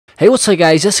Hey, what's up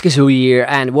guys, it's Kazooie here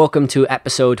and welcome to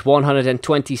episode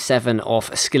 127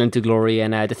 of Skill into Glory.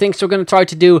 And the things we're going to try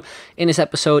to do in this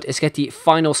episode is get the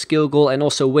final skill goal and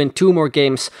also win 2 more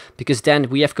games, because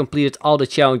then we have completed all the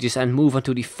challenges and move on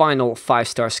to the final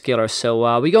 5-star skiller.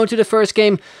 So we go into the first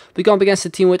game. We go up against a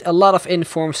team with a lot of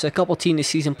informs, a couple team this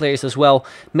season players as well,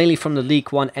 mainly from the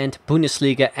League 1 and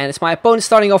Bundesliga. And it's my opponent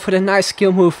starting off with a nice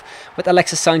skill move with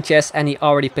Alexis Sanchez, and he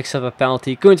already picks up a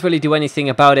penalty. Couldn't really do anything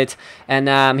about it,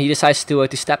 and he decides to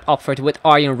step up for it with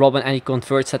Arjen Robben, and he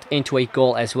converts that into a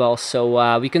goal as well.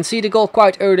 So we can see the goal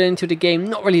quite early into the game.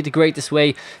 Not really the greatest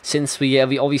way, since we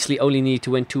obviously only need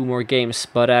to win 2 more games.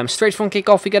 But straight from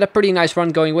kickoff, we get a pretty nice run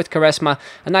going with Charisma.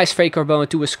 A nice fake carbone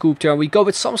to a scoop turn. We go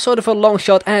with some sort of a long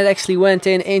shot, and it actually went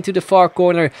into the far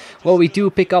corner. Well, we do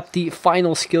pick up the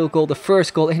final skill goal, the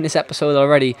first goal in this episode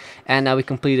already, and now we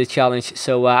complete the challenge.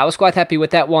 So I was quite happy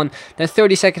with that one. Then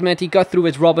 32nd minute, he got through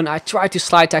with Robben. I tried to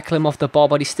slide tackle him off the ball,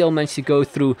 but he still managed to go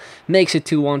through, makes it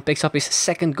 2-1, picks up his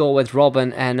second goal with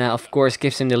Robben, and of course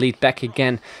gives him the lead back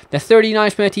again. The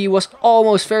 39th minute, he was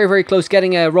almost very close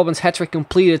getting Robben's hat-trick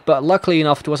completed, but luckily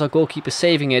enough it was our goalkeeper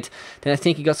saving it. Then I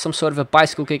think he got some sort of a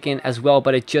bicycle kick in as well,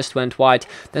 but it just went wide.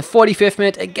 Then 45th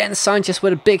minute, again Sanchez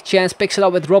with a big chance, picks it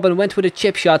up with Robben, went with a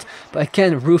chip shot, but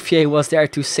again Ruffier was there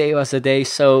to save us the day.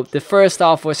 So the first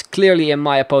half was clearly in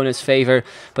my opponent's favor,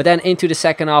 but then into the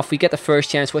second half we get the first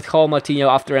chance with João Martinho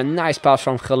after a nice pass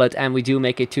from Gullit, and we do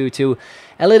make it 2-2.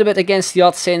 A little bit against the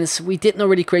odds, since we did not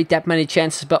really create that many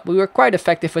chances, but we were quite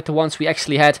effective with the ones we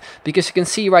actually had, because you can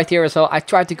see right here as well, I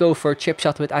tried to go for a chip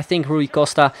shot with, I think, Rui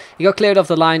Costa. He got cleared off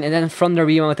the line, and then from the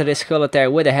rebound it is Gullit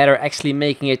there with a header, actually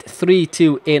making it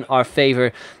 3-2 in our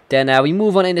favor. Then we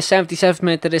move on in the 77th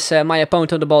minute. That is my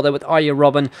opponent on the ball there with Arjen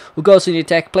Robben, who goes in the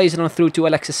attack, plays it on through to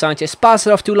Alexis Sanchez, passes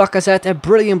it off to Lacazette, a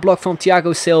brilliant block from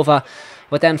Thiago Silva.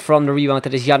 But then from the rebound,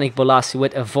 that is Yannick Bolasie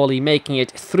with a volley, making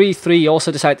it 3-3. He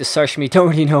also decided to search me, don't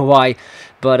really know why.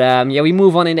 But yeah, we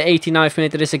move on in the 89th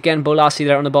minute. That is again Bolasie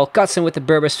there on the ball, cuts in with the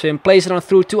Berber swim, plays it on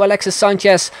through to Alexis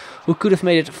Sanchez, who could have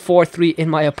made it 4-3 in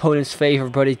my opponent's favor,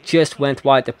 but it just went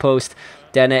wide the post.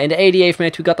 Then in the 88th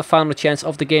minute, we got the final chance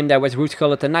of the game there with Ruud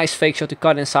Gullit. A nice fake shot to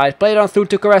cut inside, played it on through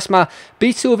to Charisma,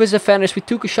 beats 2 of his defenders. We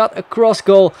took a shot across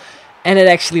goal, and it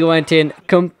actually went in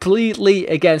completely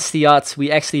against the odds.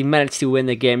 We actually managed to win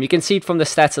the game. You can see it from the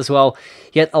stats as well.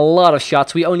 He had a lot of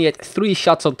shots. We only had 3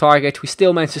 shots on target. We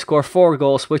still managed to score 4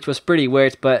 goals, which was pretty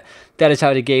weird, but that is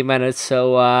how the game ended.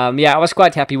 So yeah, I was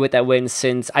quite happy with that win,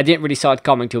 since I didn't really saw it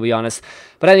coming, to be honest.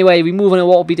 But anyway, we move on to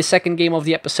what will be the second game of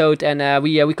the episode, and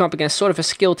we come up against sort of a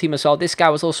skill team as well. This guy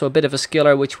was also a bit of a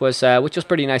skiller, which was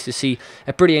pretty nice to see.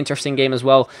 A pretty interesting game as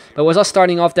well. But with us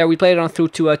starting off there, we played it on through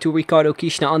to Ricardo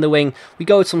Kishna on the wing. We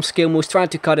go with some skill moves, trying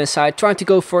to cut inside, trying to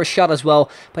go for a shot as well,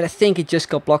 but I think it just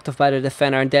got blocked off by the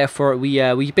defender, and therefore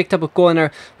we picked up a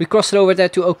corner. We crossed it over there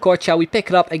to Okocha. We pick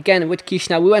it up again with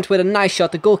Kishna. We went with a nice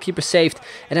shot. The goalkeeper saved,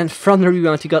 and then from the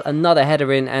rebound he got another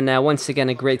header in, and once again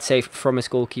a great save from his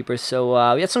goalkeeper.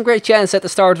 So we had some great chances at the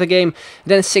start of the game.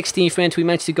 And then 16th minute we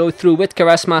managed to go through with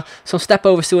Charisma. Some step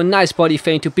overs to a nice body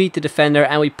feint to beat the defender,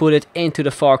 and we put it into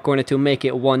the far corner to make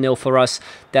it 1-0 for us.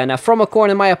 Then from a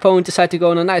corner my opponent decided to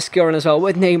go on a nice skill run as well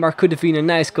with Neymar. Could have been a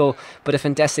nice goal, but a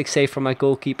fantastic save from my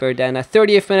goalkeeper. Then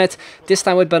 30th minute, this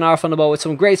time with Ben Arfa on the ball with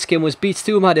some great skill moves, beats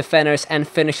 2 of my defenders and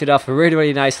finished it off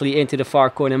really nicely into the far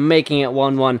corner, making it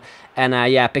 1-1. And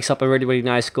yeah, picks up a really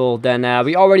nice goal. Then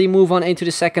we already move on into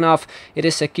the second half. It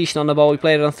is Kishna on the ball. We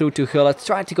played it on through to Gullit.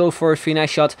 Tried to go for a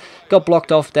finesse shot. Got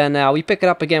blocked off. Then we pick it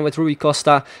up again with Rui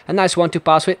Costa. A nice 1-2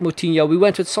 pass with Moutinho. We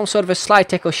went with some sort of a slide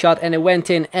tackle shot, and it went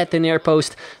in at the near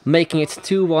post, making it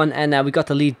 2-1. And we got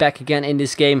the lead back again in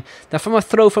this game. Now from a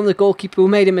throw from the goalkeeper who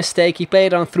made a mistake, he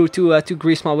played it on through to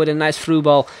Griezmann with a nice through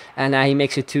ball, and he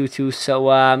makes it 2-2. So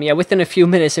yeah, within a few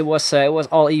minutes it was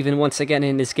all even once again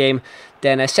in this game.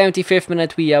 Then 75th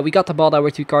minute, we got the ball there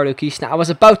with Ricardo Kishna. I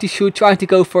was about to shoot, trying to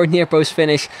go for a near post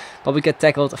finish, but we got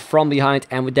tackled from behind,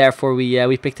 and therefore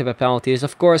we picked up a penalty.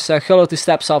 Of course, Gullit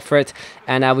steps up for it,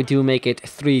 and we do make it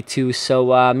 3-2.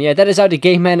 So yeah, that is how the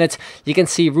game ended. You can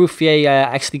see Ruffier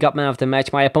actually got man of the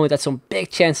match. My opponent had some big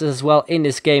chances as well in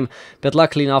this game, but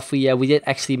luckily enough we did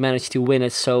actually manage to win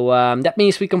it. So that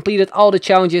means we completed all the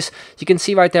challenges. You can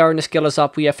see right there in the skill is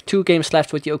up. We have 2 games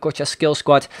left with the Okocha skill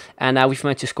squad, and we've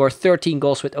managed to score 13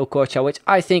 goals with Okocha, which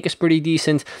I think is pretty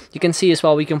decent. You can see as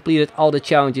well we completed all the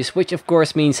challenges, which of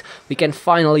course means we can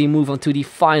finally move on to the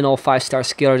final 5-star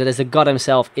skiller, that is the god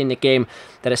himself in the game,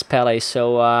 that is Pele.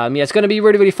 So yeah, it's going to be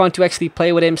really fun to actually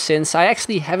play with him, since I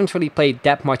actually haven't really played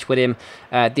that much with him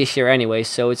this year anyway,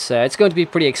 so it's going to be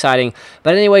pretty exciting.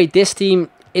 But anyway, this team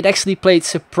it actually played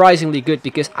surprisingly good,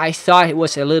 because I thought it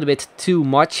was a little bit too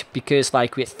much, because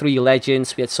like we had 3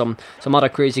 legends, we had some other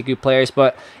crazy good players,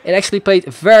 but it actually played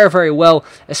very well,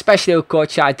 especially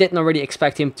Okocha. I did not really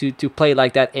expect him to play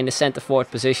like that in the center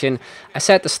forward position. I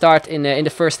said at the start in the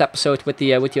first episode with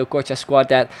the Okocha squad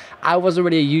that I wasn't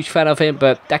really a huge fan of him,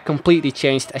 but that completely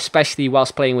changed, especially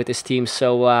whilst playing with this team.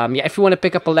 So yeah, if you want to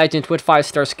pick up a legend with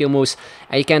 5-star skill moves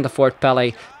and you can't afford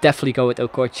Pele, definitely go with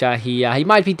Okocha. He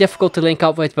might be difficult to link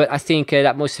up with, but I think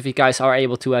that most of you guys are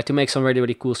able to make some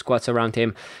really cool squads around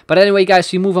him. But anyway,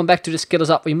 guys, we move on back to the skillers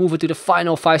up. We move into the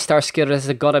final 5-star skiller. That is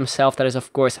the god himself. That is,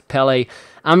 of course, Pele.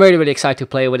 I'm really excited to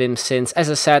play with him, since, as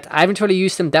I said, I haven't really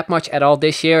used him that much at all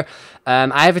this year.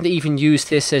 I haven't even used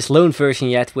his loan version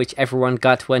yet, which everyone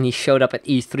got when he showed up at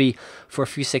E3 for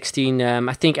FIFA 16.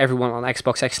 I think everyone on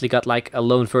Xbox actually got like a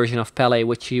loan version of Pele,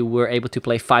 which you were able to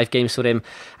play 5 games with him.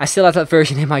 I still have that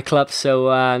version in my club,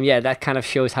 so yeah, that kind of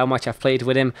shows how much I've played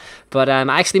with him. But I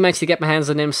actually managed to get my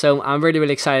hands on him, so I'm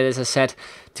really excited, as I said,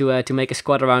 to make a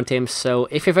squad around him. So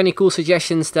if you have any cool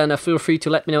suggestions, then feel free to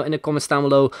let me know in the comments down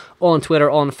below, on Twitter,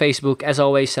 on Facebook. As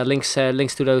always, links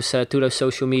to those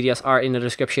social medias are in the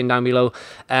description down below.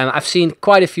 I've seen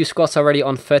quite a few squads already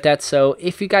on Futhead, so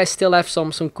if you guys still have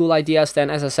some cool ideas, then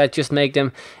as I said, just make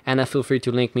them and feel free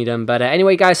to link me them. But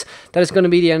anyway, guys, that is going to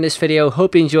be the end of this video.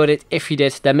 Hope you enjoyed it. If you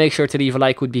did, then make sure to leave a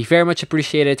like, would be very much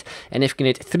appreciated. And if you can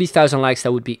hit 3,000 likes,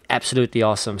 that would be absolutely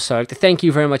awesome. So I'd like to thank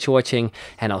you very much for watching,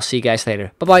 and I'll see you guys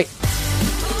later. Bye bye.